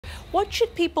What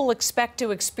should people expect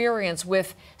to experience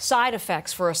with side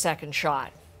effects for a second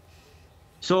shot?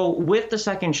 So with the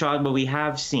second shot, what we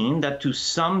have seen that to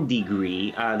some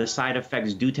degree, the side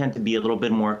effects do tend to be a little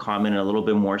bit more common and a little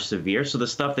bit more severe. So the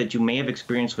stuff that you may have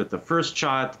experienced with the first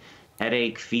shot,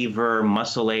 headache, fever,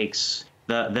 muscle aches,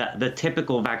 the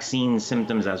typical vaccine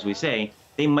symptoms, as we say,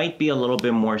 they might be a little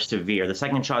bit more severe. The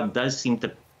second shot does seem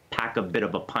to pack a bit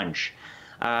of a punch.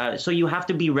 So you have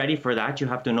to be ready for that. You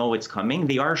have to know it's coming.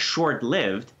 They are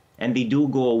short-lived, and they do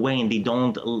go away, and they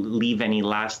don't leave any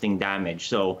lasting damage.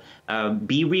 So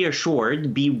be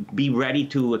reassured, be ready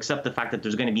to accept the fact that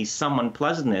there's going to be some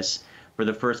unpleasantness for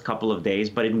the first couple of days,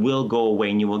 but it will go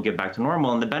away and you will get back to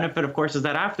normal. And the benefit, of course, is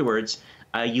that afterwards,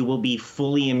 you will be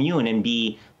fully immune and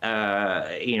be,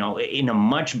 in a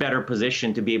much better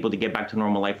position to be able to get back to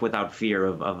normal life without fear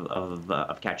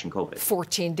of catching COVID.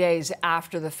 14 days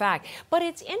after the fact. But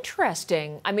it's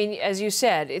interesting. I mean, as you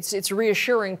said, it's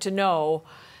reassuring to know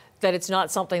that it's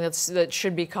not something that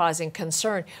should be causing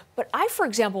concern. But I, for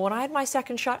example, when I had my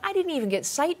second shot, I didn't even get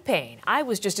sight pain. I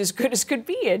was just as good as could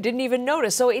be. I didn't even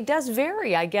notice. So it does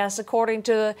vary, I guess, according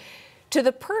to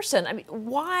the person. I mean,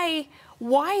 why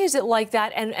is it like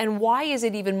that? And why is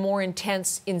it even more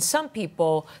intense in some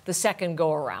people the second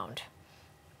go around?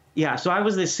 Yeah, so I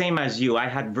was the same as you. I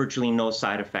had virtually no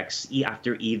side effects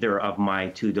after either of my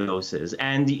 2 doses.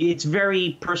 And it's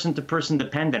very person-to-person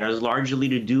dependent. It has largely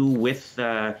to do with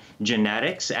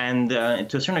genetics. And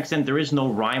to a certain extent, there is no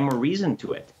rhyme or reason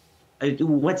to it.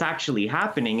 What's actually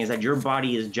happening is that your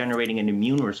body is generating an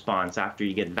immune response after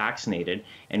you get vaccinated.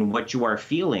 And what you are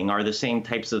feeling are the same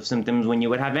types of symptoms when you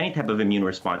would have any type of immune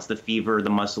response, the fever, the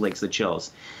muscle aches, the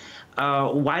chills.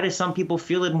 Why do some people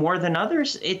feel it more than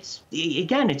others? It's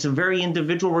a very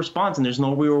individual response, and there's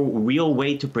no real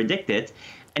way to predict it.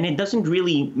 And it doesn't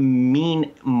really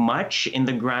mean much in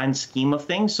the grand scheme of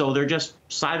things. So they're just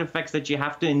side effects that you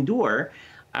have to endure.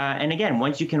 And again,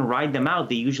 once you can ride them out,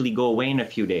 they usually go away in a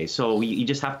few days. So you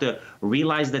just have to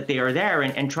realize that they are there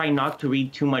and try not to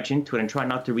read too much into it and try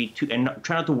not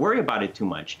to worry about it too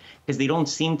much, because they don't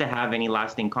seem to have any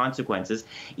lasting consequences.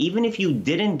 Even if you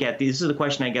didn't get, this is a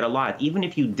question I get a lot, even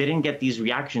if you didn't get these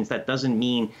reactions, that doesn't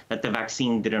mean that the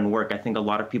vaccine didn't work. I think a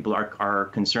lot of people are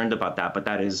concerned about that, but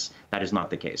that is not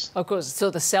the case. Of course, so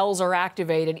the cells are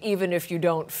activated even if you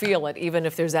don't feel it, even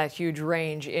if there's that huge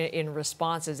range in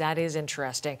responses. That is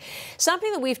interesting.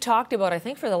 Something that we've talked about, I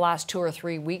think, for the last 2 or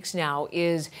 3 weeks now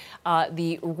is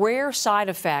the rare side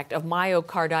effect of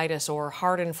myocarditis or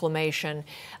heart inflammation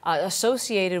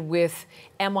associated with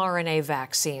mRNA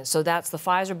vaccines. So that's the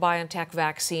Pfizer-BioNTech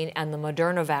vaccine and the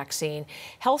Moderna vaccine.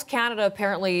 Health Canada,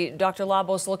 apparently, Dr.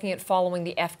 Labos, looking at following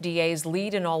the FDA's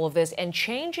lead in all of this and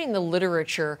changing the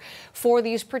literature for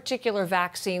these particular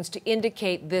vaccines to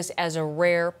indicate this as a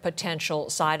rare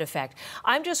potential side effect.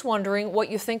 I'm just wondering what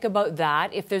you think about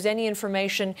that, if there's any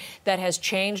information that has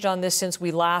changed on this since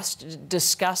we last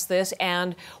discussed this,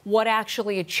 and what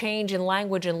actually a change in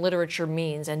language and literature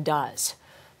means and does.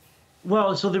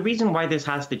 Well, so the reason why this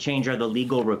has to change are the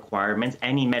legal requirements.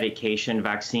 Any medication,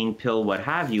 vaccine, pill, what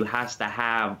have you, has to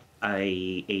have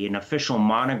an official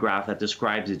monograph that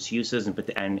describes its uses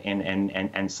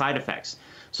and side effects.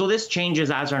 So this changes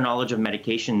as our knowledge of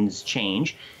medications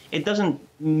change. It doesn't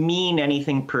mean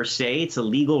anything per se. It's a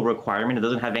legal requirement. It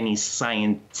doesn't have any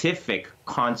scientific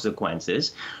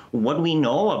consequences. What we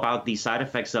know about the side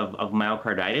effects of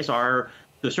myocarditis are,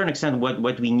 to a certain extent,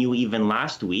 what we knew even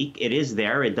last week. It is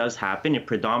there. It does happen. It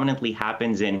predominantly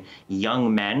happens in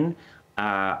young men,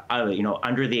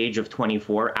 under the age of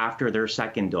 24 after their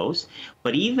second dose.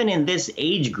 But even in this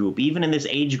age group,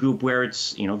 where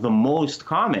it's, the most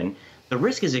common, the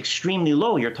risk is extremely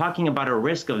low. You're talking about a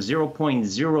risk of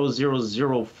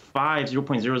 0.0005,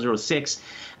 0.006,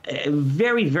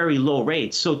 very, very low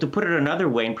rates. So to put it another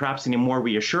way, and perhaps in a more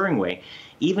reassuring way,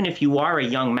 even if you are a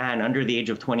young man under the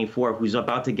age of 24 who's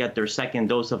about to get their second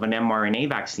dose of an mRNA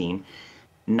vaccine,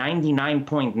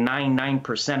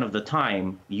 99.99% of the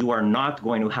time, you are not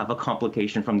going to have a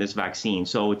complication from this vaccine.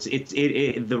 So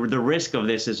the risk of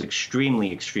this is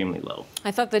extremely, extremely low.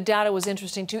 I thought the data was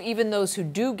interesting, too. Even those who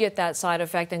do get that side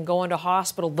effect and go into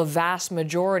hospital, the vast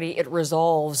majority, it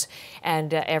resolves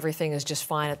and everything is just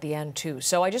fine at the end, too.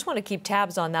 So I just want to keep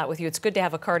tabs on that with you. It's good to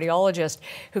have a cardiologist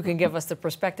who can give us the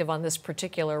perspective on this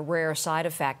particular rare side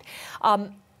effect.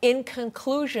 In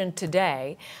conclusion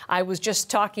today, I was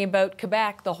just talking about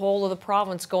Quebec, the whole of the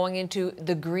province going into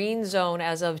the green zone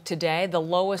as of today, the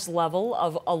lowest level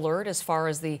of alert as far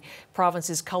as the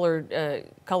province's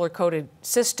color-coded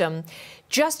system.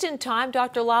 Just in time,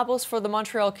 Dr. Labos, for the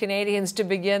Montreal Canadiens to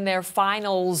begin their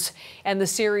finals and the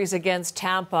series against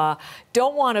Tampa.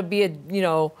 Don't want to be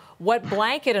a, wet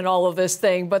blanket in all of this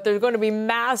thing, but there's going to be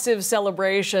massive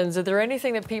celebrations. Is there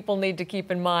anything that people need to keep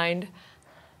in mind?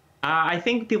 I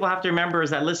think people have to remember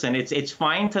is that, listen, it's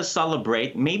fine to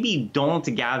celebrate. Maybe don't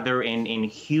gather in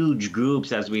huge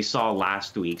groups as we saw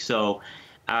last week. So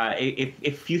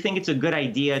if you think it's a good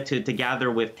idea to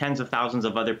gather with tens of thousands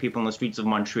of other people in the streets of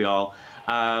Montreal,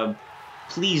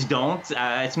 please don't.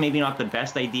 It's maybe not the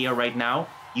best idea right now.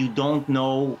 You don't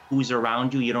know who's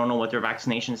around you. You don't know what their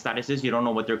vaccination status is. You don't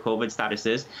know what their COVID status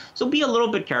is. So be a little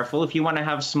bit careful. If you want to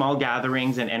have small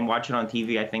gatherings and watch it on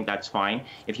TV, I think that's fine.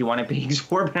 If you want to pay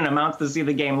exorbitant amounts to see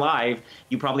the game live,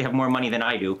 you probably have more money than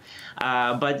I do.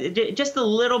 But just a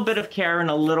little bit of care and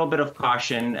a little bit of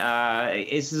caution.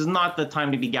 This is not the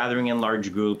time to be gathering in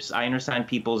large groups. I understand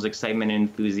people's excitement and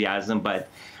enthusiasm, but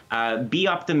be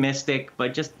optimistic,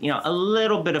 but just, a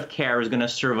little bit of care is going to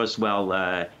serve us well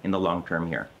in the long term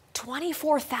here.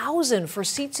 24,000 for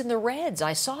seats in the Reds.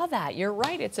 I saw that. You're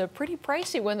right. It's a pretty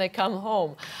pricey when they come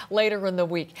home later in the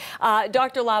week.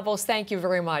 Dr. Labos, thank you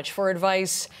very much for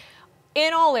advice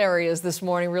in all areas this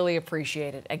morning. Really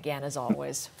appreciate it. Again, as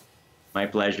always. My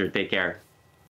pleasure. Take care.